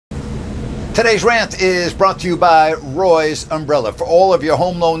Today's rant is brought to you by Roy's Umbrella. For all of your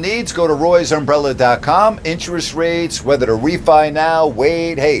home loan needs, go to roysumbrella.com. Interest rates, whether to refi now,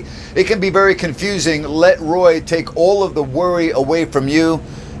 wait. Hey, it can be very confusing. Let Roy take all of the worry away from you.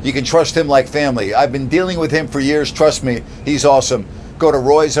 You can trust him like family. I've been dealing with him for years. Trust me, he's awesome. Go to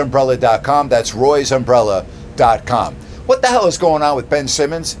roysumbrella.com. That's roysumbrella.com. What the hell is going on with Ben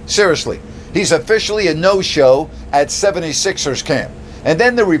Simmons? Seriously, he's officially a no-show at 76ers camp. And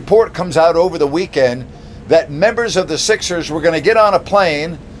then the report comes out over the weekend that members of the Sixers were going to get on a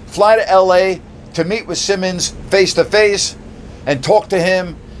plane, fly to LA to meet with Simmons face to face and talk to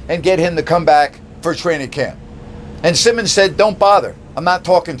him and get him to come back for training camp. And Simmons said, "Don't bother. I'm not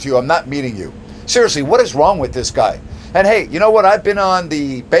talking to you. I'm not meeting you." Seriously, what is wrong with this guy? And hey, you know what? I've been on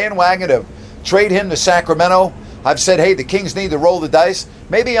the bandwagon of trade him to Sacramento. I've said, hey, the Kings need to roll the dice.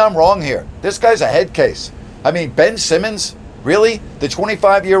 Maybe I'm wrong here. This guy's a head case. I mean, Ben Simmons? Really? The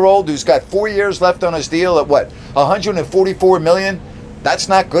 25-year-old who's got 4 years left on his deal at what? $144 million? That's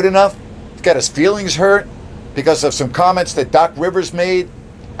not good enough? He's got his feelings hurt because of some comments that Doc Rivers made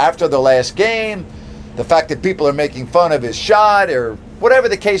after the last game, the fact that people are making fun of his shot, or whatever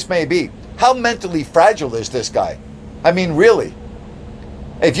the case may be. How mentally fragile is this guy? I mean, really?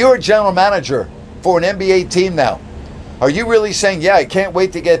 If you're a general manager for an NBA team now, are you really saying, yeah, I can't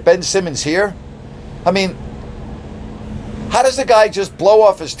wait to get Ben Simmons here? I mean, how does a guy just blow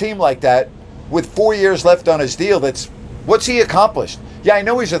off his team like that with 4 years left on his deal? What's he accomplished? Yeah, I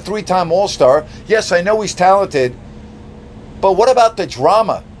know he's a three-time All-Star. Yes, I know he's talented. But what about the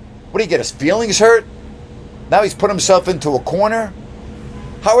drama? What, do you get his feelings hurt? Now he's put himself into a corner?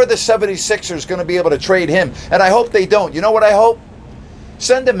 How are the 76ers going to be able to trade him? And I hope they don't. You know what I hope?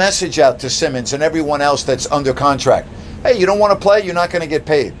 Send a message out to Simmons and everyone else that's under contract. Hey, you don't want to play? You're not going to get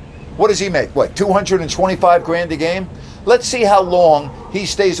paid. What does he make? What, $225 grand a game? Let's see how long he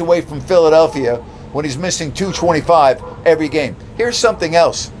stays away from Philadelphia when he's missing $225 every game. Here's something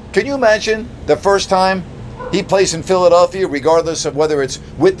else. Can you imagine the first time he plays in Philadelphia, regardless of whether it's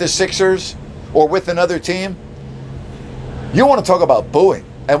with the Sixers or with another team? You want to talk about booing.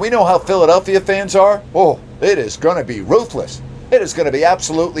 And we know how Philadelphia fans are. Oh, it is going to be ruthless. It is going to be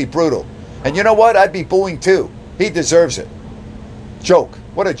absolutely brutal. And you know what? I'd be booing too. He deserves it. Joke.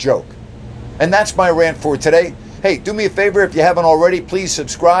 What a joke. And that's my rant for today. Hey, do me a favor, if you haven't already, please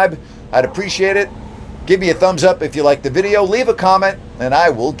subscribe. I'd appreciate it. Give me a thumbs up if you like the video. Leave a comment, and I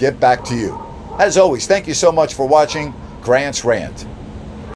will get back to you. As always, thank you so much for watching Grant's Rant.